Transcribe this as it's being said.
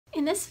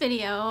In this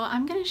video,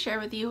 I'm going to share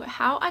with you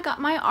how I got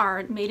my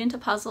art made into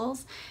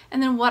puzzles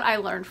and then what I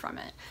learned from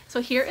it.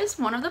 So here is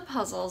one of the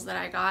puzzles that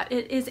I got.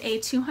 It is a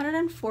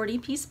 240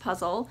 piece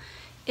puzzle.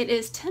 It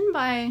is 10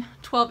 by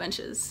 12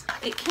 inches.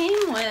 It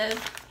came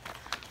with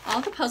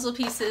all the puzzle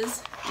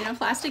pieces in a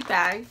plastic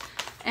bag,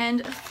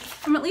 and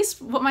from at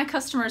least what my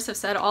customers have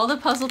said, all the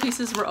puzzle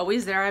pieces were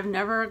always there. I've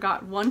never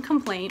got one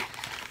complaint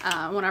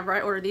whenever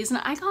I ordered these,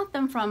 and I got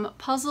them from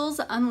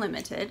Puzzles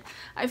Unlimited.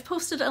 I've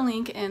posted a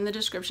link in the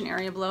description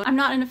area below. I'm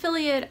not an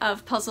affiliate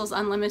of Puzzles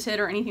Unlimited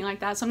or anything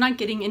like that, so I'm not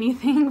getting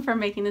anything from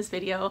making this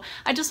video.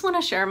 I just want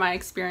to share my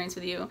experience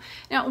with you.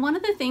 Now, one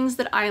of the things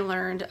that I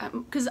learned,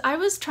 because I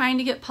was trying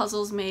to get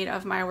puzzles made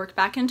of my work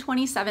back in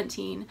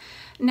 2017.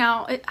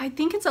 Now, I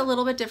think it's a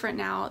little bit different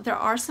now. There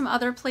are some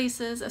other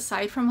places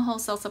aside from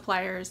wholesale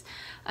suppliers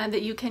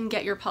that you can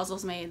get your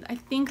puzzles made. I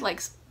think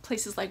like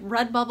places like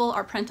Redbubble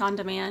or print on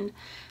demand.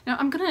 Now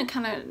I'm gonna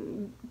kind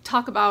of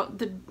talk about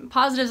the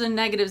positives and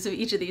negatives of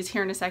each of these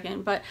here in a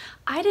second, but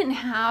I didn't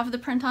have the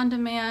print on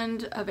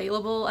demand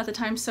available at the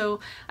time, so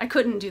I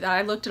couldn't do that.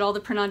 I looked at all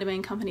the print on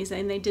demand companies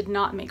and they did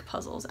not make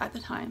puzzles at the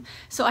time.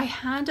 So I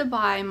had to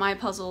buy my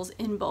puzzles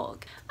in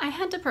bulk. I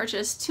had to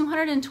purchase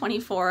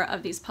 224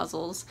 of these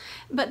puzzles,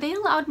 but they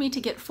allowed me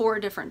to get 4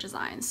 different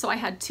designs. So I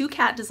had 2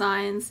 cat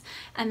designs,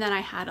 and then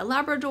I had a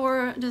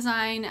Labrador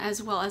design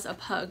as well as a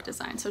pug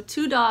design. So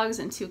 2 dogs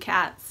and 2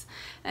 cats,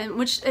 and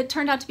which it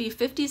turned out to be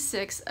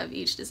 56 of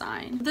each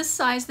design. This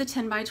size, the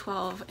 10 by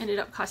 12, ended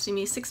up costing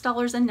me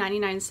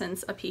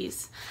 $6.99 a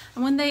piece.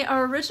 And when they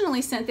are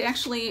originally sent, they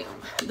actually,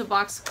 the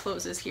box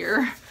closes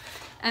here,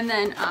 and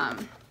then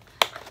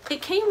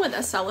it came with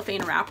a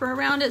cellophane wrapper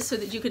around it so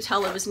that you could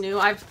tell it was new.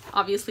 I've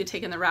obviously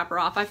taken the wrapper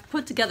off. I've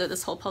put together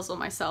this whole puzzle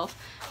myself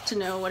to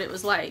know what it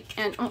was like.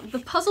 And the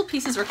puzzle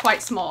pieces are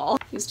quite small.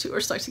 These two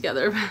are stuck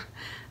together.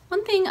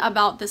 One thing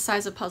about this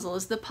size of puzzle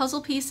is the puzzle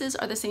pieces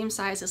are the same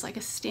size as like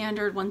a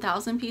standard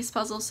 1,000 piece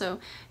puzzle, so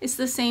it's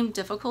the same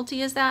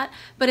difficulty as that,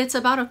 but it's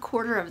about a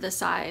quarter of the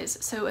size.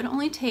 So it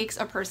only takes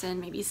a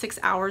person maybe 6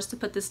 hours to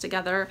put this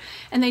together,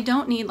 and they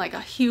don't need like a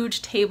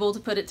huge table to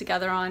put it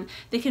together on.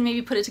 They can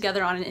maybe put it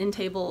together on an end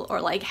table or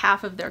like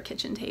half of their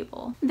kitchen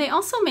table. They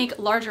also make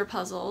larger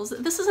puzzles.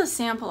 This is a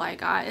sample I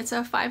got. It's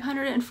a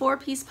 504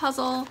 piece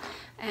puzzle,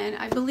 and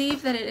I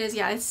believe that it is,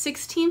 yeah, it's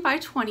 16 by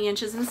 20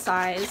 inches in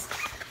size.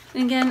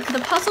 And again,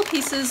 the puzzle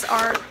pieces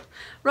are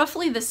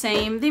roughly the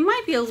same. They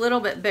might be a little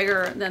bit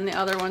bigger than the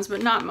other ones,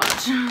 but not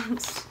much.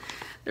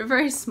 They're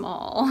very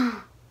small.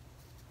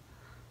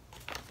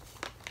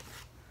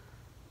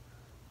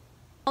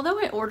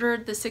 Although I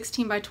ordered the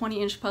 16 by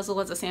 20 inch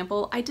puzzle as a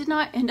sample, I did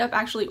not end up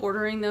actually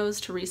ordering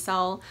those to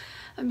resell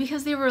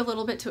because they were a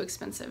little bit too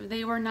expensive.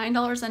 They were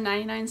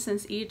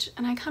 $9.99 each,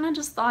 and I kind of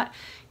just thought,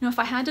 you know, if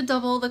I had to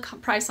double the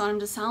price on them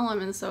to sell them,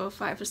 and so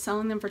if I was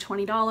selling them for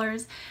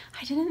 $20,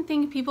 I didn't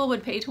think people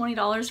would pay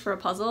 $20 for a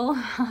puzzle.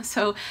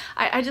 So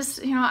I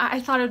just, you know,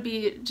 I thought it'd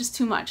be just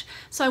too much.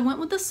 So I went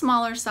with the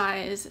smaller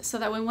size so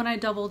that when I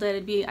doubled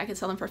it, I could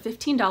sell them for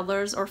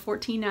 $15 or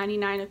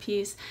 $14.99 a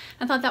piece.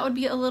 I thought that would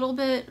be a little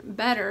bit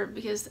better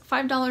because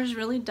 $5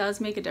 really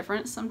does make a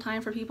difference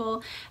sometime for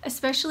people,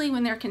 especially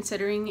when they're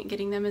considering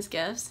getting them as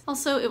gifts.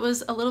 Also, it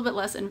was a little bit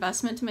less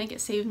investment to make. It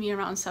saved me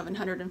around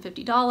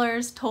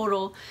 $750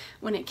 total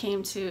when it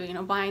came to, you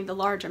know, buying the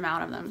large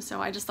amount of them.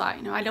 So I just thought,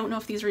 you know, I don't know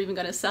if these are even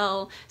going to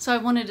sell, so I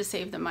wanted to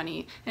save the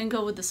money and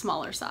go with the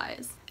smaller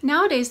size.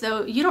 Nowadays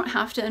though, you don't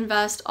have to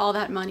invest all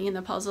that money in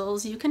the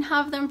puzzles. You can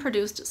have them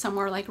produced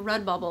somewhere like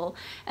Redbubble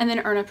and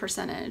then earn a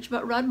percentage.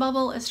 But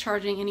Redbubble is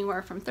charging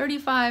anywhere from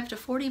 $35 to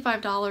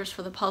 $45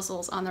 for the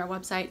puzzles on their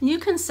website. You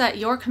can set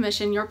your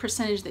commission, your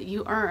percentage that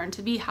you earn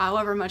to be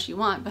however much you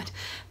want, but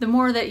the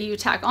more that you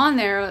tack on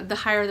there, the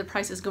higher the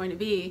price is going to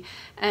be.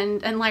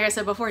 And like I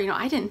said before, you know,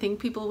 I didn't think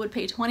people would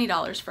pay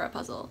 $20 for a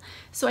puzzle.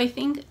 So I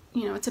think,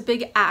 you know, it's a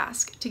big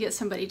ask to get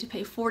somebody to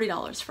pay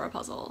 $40 for a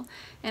puzzle.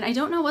 And I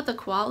don't know what the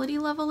quality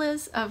level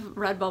is of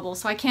Redbubble,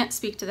 so I can't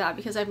speak to that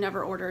because I've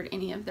never ordered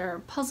any of their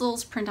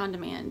puzzles print on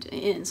demand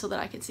in so that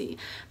I could see.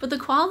 But the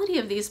quality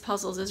of these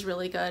puzzles is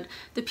really good.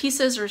 The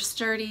pieces are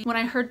sturdy. When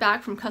I heard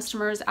back from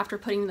customers after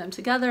putting them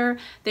together,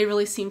 they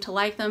really seemed to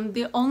like them.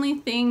 The only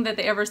thing that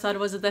they ever said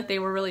was that they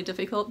were really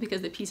difficult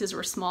because the pieces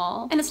were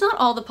small. And it's not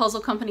all the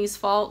puzzle company's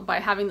fault by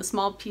having the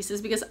small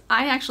pieces, because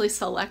I actually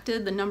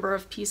selected the number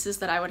of pieces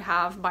that I would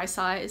have by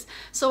size.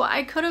 So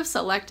I could have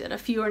selected a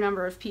fewer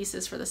number of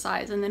pieces for the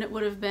size, and then it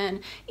would have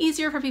been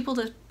easier for people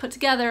to put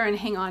together and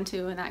hang on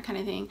to and that kind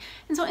of thing.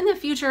 And so in the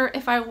future,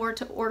 if I were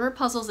to order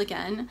puzzles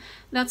again,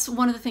 that's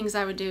one of the things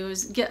I would do,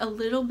 is get a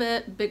little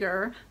bit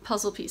bigger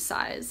puzzle piece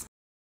size.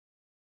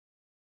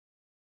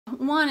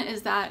 One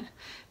is that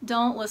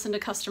don't listen to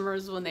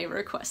customers when they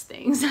request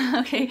things,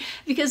 okay?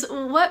 Because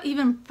what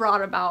even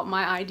brought about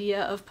my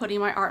idea of putting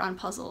my art on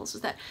puzzles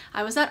was that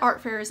I was at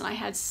art fairs and I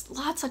had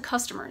lots of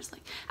customers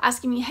like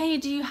asking me, hey,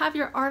 do you have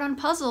your art on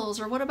puzzles?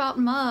 Or what about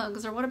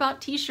mugs? Or what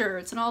about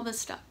t-shirts and all this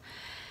stuff?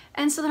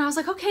 And so then I was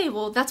like, okay,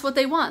 well, that's what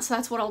they want, so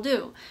that's what I'll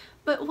do.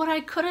 But what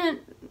I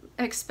couldn't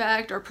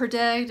expect or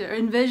predict or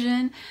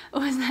envision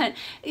was that,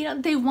 you know,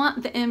 they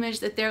want the image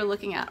that they're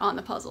looking at on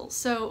the puzzle.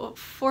 So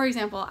for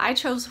example, I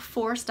chose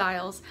 4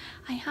 styles.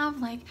 I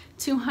have like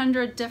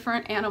 200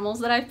 different animals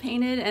that I've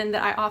painted and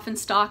that I often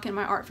stock in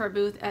my art fair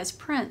booth as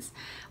prints.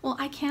 Well,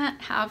 I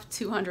can't have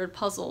 200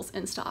 puzzles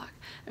in stock.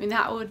 I mean,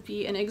 that would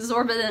be an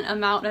exorbitant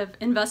amount of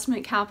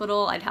investment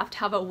capital. I'd have to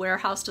have a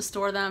warehouse to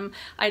store them.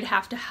 I'd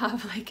have to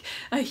have like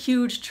a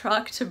huge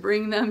truck to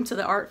bring them to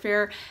the art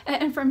fair.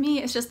 And for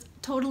me, it's just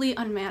totally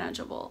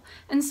unmanageable.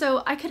 And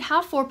so I could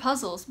have 4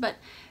 puzzles, but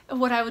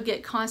what I would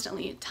get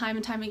constantly, time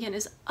and time again,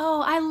 is,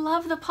 oh, I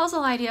love the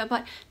puzzle idea,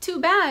 but too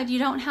bad you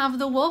don't have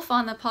the wolf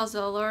on the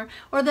puzzle or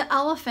the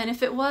elephant.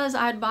 If it was,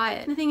 I'd buy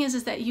it. And the thing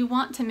is that you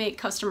want to make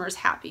customers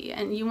happy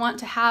and you want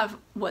to have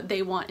what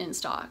they want in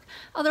stock.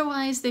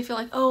 Otherwise, they feel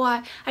like, oh,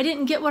 I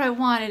didn't get what I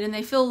wanted, and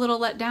they feel a little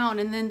let down,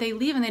 and then they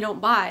leave and they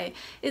don't buy.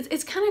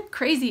 It's kind of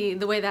crazy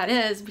the way that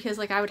is, because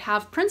like I would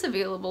have prints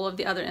available of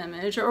the other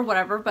image or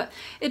whatever, but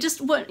it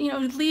just would, you know,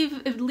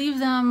 leave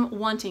them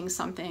wanting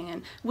something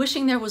and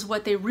wishing there was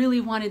what they really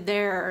wanted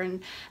there,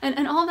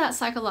 and all that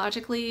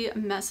psychologically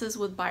messes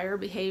with buyer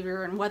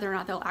behavior and whether or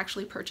not they'll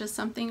actually purchase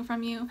something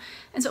from you.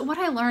 And so what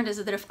I learned is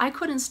that if I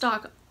couldn't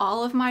stock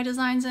all of my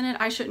designs in it,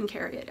 I shouldn't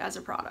carry it as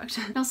a product.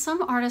 Now,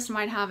 some artists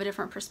might have a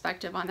different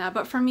perspective on that,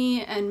 but for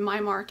me and my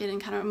market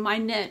and kind of my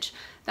niche,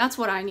 that's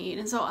what I need.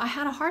 And so I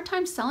had a hard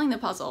time selling the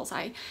puzzles.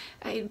 I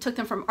took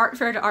them from art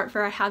fair to art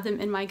fair. I had them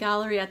in my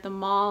gallery at the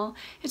mall.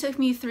 It took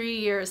me 3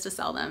 years to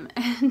sell them.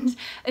 And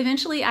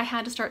eventually I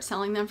had to start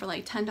selling them for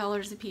like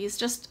 $10 a piece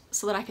just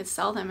so that I could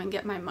sell them and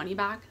get my money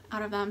back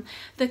out of them.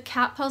 The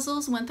cat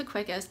puzzles went the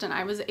quickest and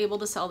I was able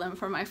to sell them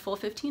for my full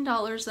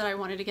 $15 that I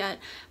wanted to get,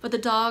 but the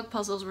dog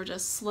puzzles were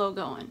just slow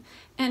going.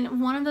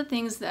 And one of the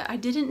things that I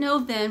didn't know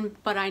then,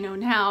 but I know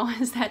now,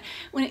 is that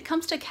when it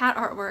comes to cat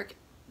artwork,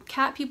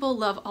 cat people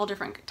love all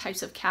different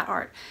types of cat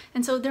art.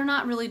 And so they're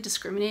not really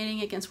discriminating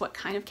against what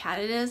kind of cat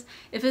it is.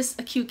 If it's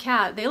a cute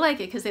cat, they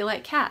like it because they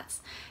like cats.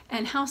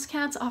 And house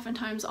cats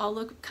oftentimes all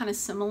look kind of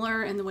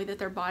similar in the way that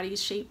their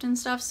body's shaped and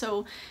stuff.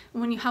 So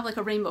when you have like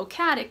a rainbow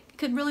cat, it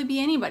could really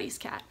be anybody's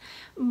cat.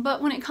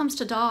 But when it comes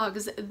to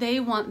dogs, they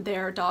want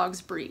their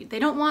dog's breed. They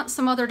don't want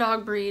some other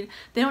dog breed.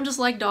 They don't just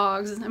like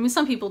dogs. I mean,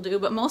 some people do,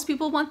 but most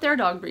people want their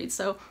dog breed.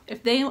 So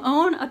if they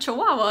own a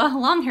Chihuahua, a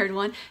long-haired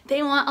one,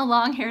 they want a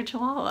long-haired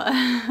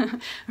Chihuahua,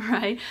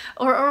 right?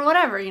 Or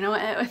whatever, you know,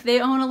 if they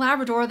own a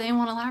Labrador, they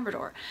want a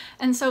Labrador.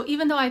 And so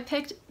even though I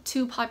picked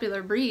 2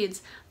 popular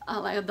breeds,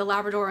 like the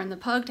Labrador and the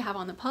Pug to have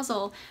on the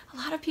puzzle, a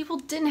lot of people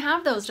didn't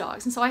have those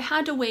dogs. And so I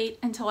had to wait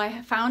until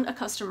I found a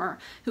customer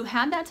who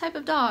had that type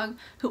of dog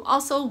who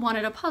also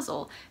wanted a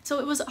puzzle. So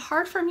it was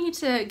hard for me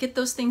to get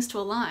those things to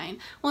align.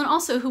 Well, and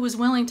also who was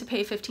willing to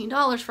pay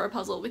 $15 for a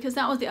puzzle, because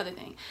that was the other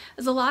thing.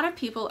 Is a lot of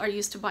people are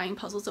used to buying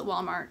puzzles at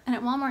Walmart, and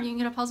at Walmart you can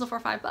get a puzzle for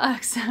 $5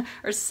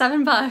 or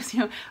 $7, you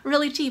know,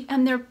 really cheap,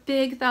 and they're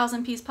big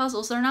 1,000-piece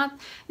puzzles. They're not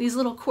these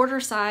little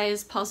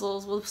quarter-size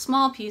puzzles with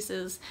small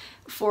pieces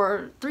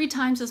for 3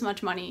 times as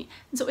much money.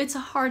 And so it's a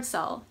hard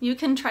sell. You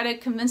can try to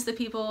convince the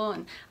people,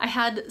 and I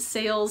had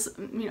sales,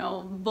 you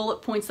know,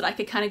 bullet points that I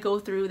could kind of go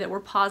through that were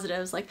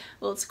positives, like,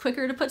 well, it's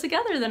quicker to put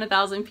together than a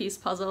 1,000-piece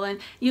puzzle, and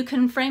you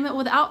can frame it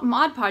without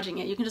Mod Podging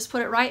it. You can just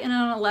put it right in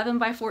an 11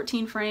 by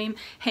 14 frame,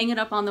 hang it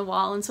up on the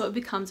wall, and so it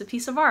becomes a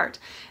piece of art.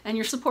 And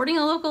you're supporting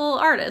a local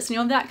artist, you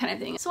know, that kind of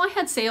thing. So I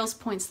had sales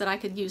points that I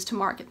could use to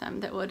market them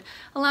that would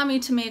allow me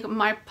to make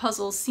my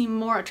puzzles seem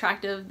more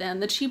attractive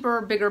than the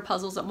cheaper, bigger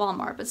puzzles at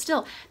Walmart. But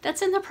still,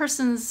 that's in the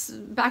person's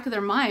back of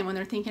their mind when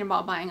they're thinking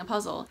about buying a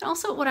puzzle. And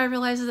also what I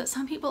realize is that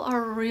some people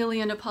are really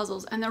into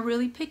puzzles and they're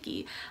really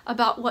picky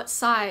about what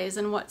size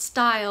and what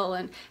style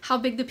and how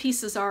big the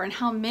pieces are and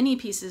how many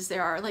pieces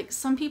there are. Like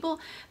some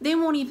people, they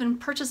won't even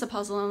purchase a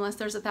puzzle unless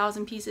there's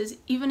 1,000 pieces,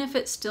 even if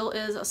it still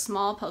is a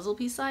small puzzle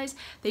piece size.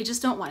 They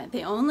just don't want it.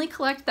 They only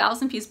collect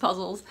 1,000-piece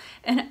puzzles.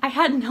 And I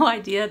had no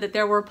idea that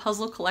there were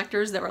puzzle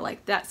collectors that were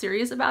like that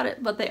serious about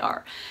it, but they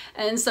are.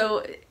 And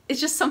so it's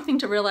just something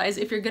to realize.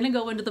 If you're going to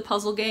go into the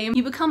puzzle game,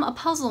 you become a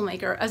puzzle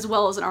maker as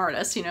well as an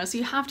artist, you know, so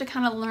you have to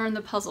kind of learn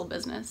the puzzle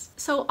business.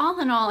 So all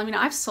in all, I mean,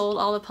 I've sold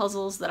all the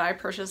puzzles that I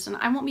purchased and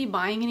I won't be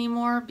buying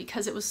anymore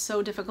because it was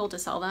so difficult to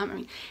sell them. I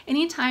mean,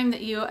 anytime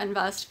that you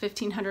invest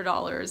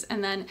 $1,500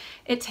 and then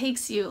it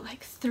takes you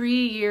like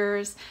 3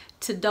 years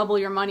to double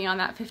your money on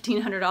that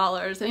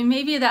 $1,500. I mean,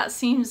 maybe that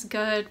seems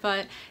good,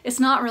 but it's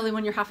not really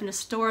when you're having to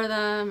store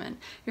them and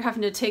you're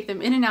having to take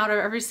them in and out of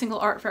every single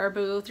art fair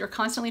booth. You're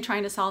constantly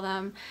trying to sell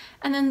them.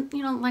 And then,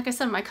 you know, like I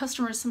said, my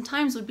customers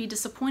sometimes would be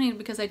disappointed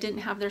because I didn't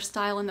have their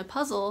style in the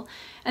puzzle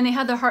and they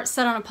had their heart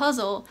set on a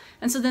puzzle,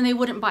 and so then they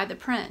wouldn't buy the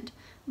print.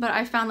 But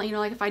I found that, you know,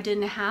 like if I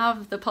didn't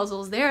have the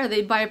puzzles there,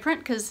 they'd buy a print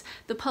because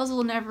the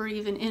puzzle never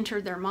even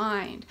entered their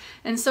mind.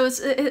 And so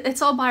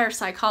it's all buyer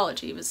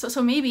psychology.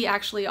 So maybe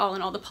actually all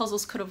in all, the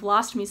puzzles could have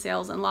lost me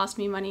sales and lost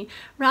me money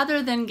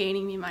rather than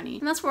gaining me money.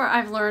 And that's where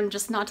I've learned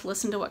just not to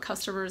listen to what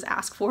customers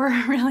ask for,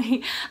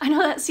 really. I know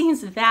that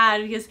seems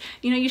bad because,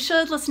 you know, you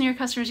should listen to your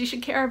customers, you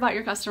should care about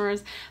your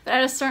customers, but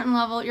at a certain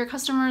level, your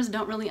customers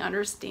don't really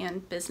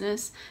understand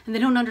business, and they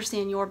don't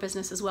understand your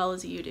business as well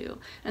as you do.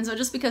 And so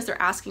just because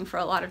they're asking for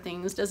a lot of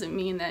things doesn't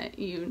mean that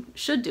you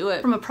should do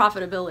it from a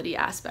profitability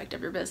aspect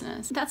of your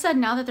business. That said,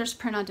 now that there's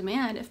print on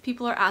demand, if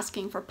people are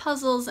asking for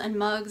puzzles and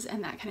mugs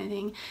and that kind of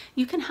thing,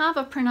 you can have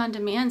a print on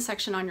demand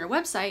section on your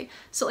website.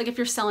 So like if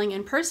you're selling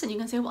in person, you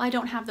can say, well, I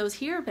don't have those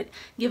here, but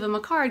give them a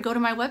card, go to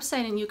my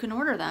website and you can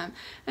order them.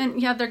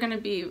 And yeah, they're going to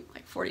be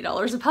like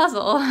 $40 a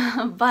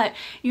puzzle, but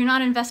you're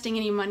not investing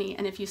any money.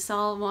 And if you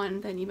sell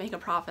one, then you make a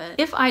profit.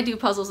 If I do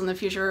puzzles in the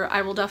future,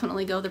 I will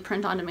definitely go the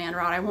print on demand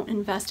route. I won't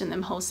invest in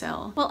them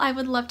wholesale. Well, I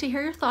would love to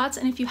hear your thoughts.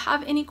 And if you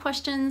have any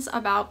questions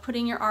about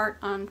putting your art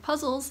on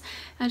puzzles,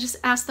 just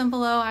ask them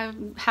below.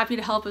 I'm happy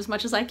to help as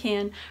much as I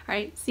can. All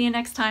right, see you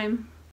next time.